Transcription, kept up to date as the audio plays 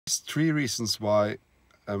There's three reasons why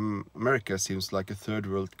America seems like a third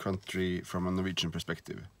world country from a Norwegian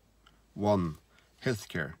perspective. One,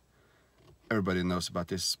 healthcare. Everybody knows about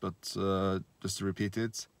this, but just to repeat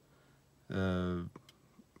it,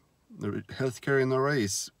 healthcare in Norway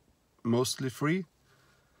is mostly free,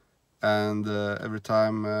 and every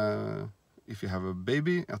time if you have a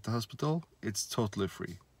baby at the hospital, it's totally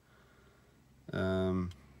free.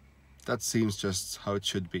 That seems just how it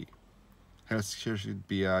should be. Healthcare should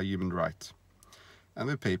be a human right. And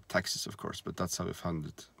we pay taxes, of course, but that's how we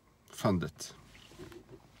fund it.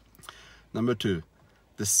 Number two,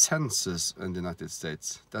 the census in the United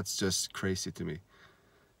States. That's just crazy to me.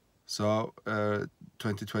 So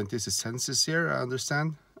 2020 is a census year, I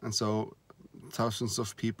understand. And so thousands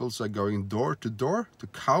of people are going door to door to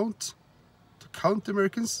count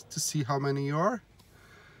Americans to see how many you are.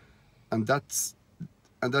 And that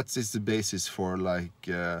is the basis for like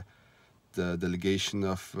the delegation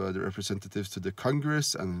of the representatives to the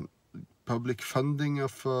Congress and public funding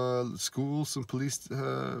of schools and police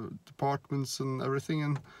departments and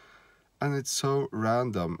everything, and it's so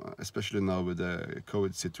random, especially now with the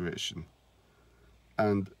COVID situation.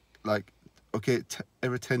 And like, okay,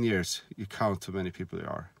 every 10 years you count how many people there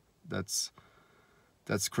are. That's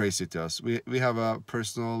crazy to us. We have a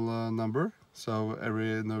personal number, so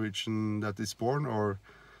every Norwegian that is born or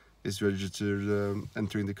is registered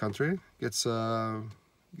entering the country gets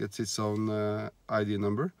its own ID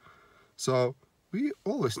number. So we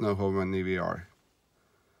always know how many we are.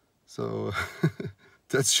 So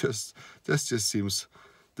that just seems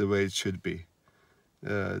the way it should be.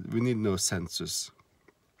 We need no census.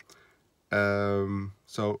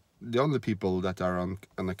 So the only people that are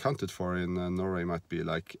unaccounted for in Norway might be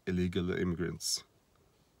like illegal immigrants.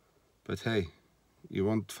 But hey, you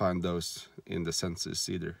won't find those in the census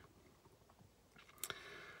either.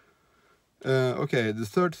 Okay, the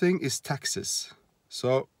third thing is taxes.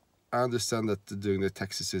 So I understand that doing the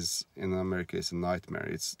taxes in America is a nightmare.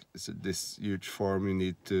 It's this huge form you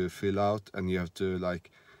need to fill out, and you have to like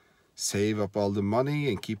save up all the money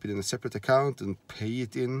and keep it in a separate account and pay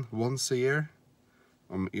it in once a year.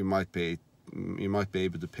 You might be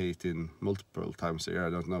able to pay it in multiple times a year. I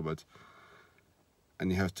don't know, but and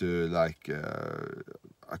you have to like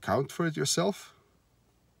account for it yourself.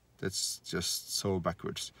 That's just so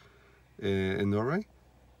backwards. In Norway,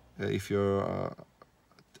 if you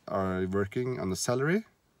are working on a salary,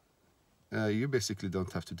 you basically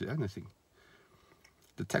don't have to do anything.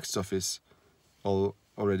 The tax office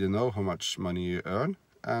already know how much money you earn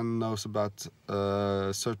and knows about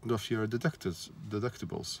certain of your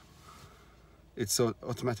deductibles. It's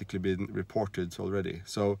automatically been reported already.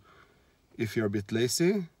 So if you're a bit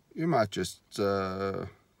lazy, you might just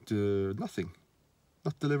do nothing,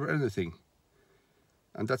 not deliver anything,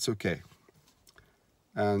 and that's okay.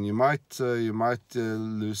 And you might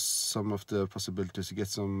lose some of the possibilities to get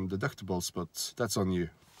some deductibles, but that's on you.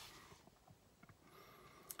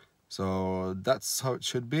 So that's how it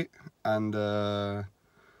should be, and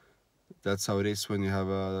that's how it is when you have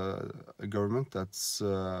a government that's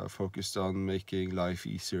focused on making life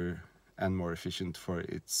easier and more efficient for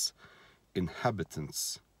its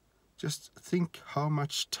inhabitants. Just think how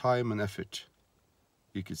much time and effort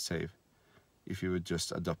you could save if you would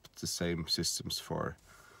just adopt the same systems for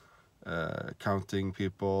counting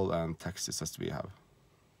people and taxes as we have.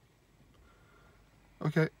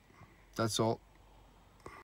 Okay, that's all.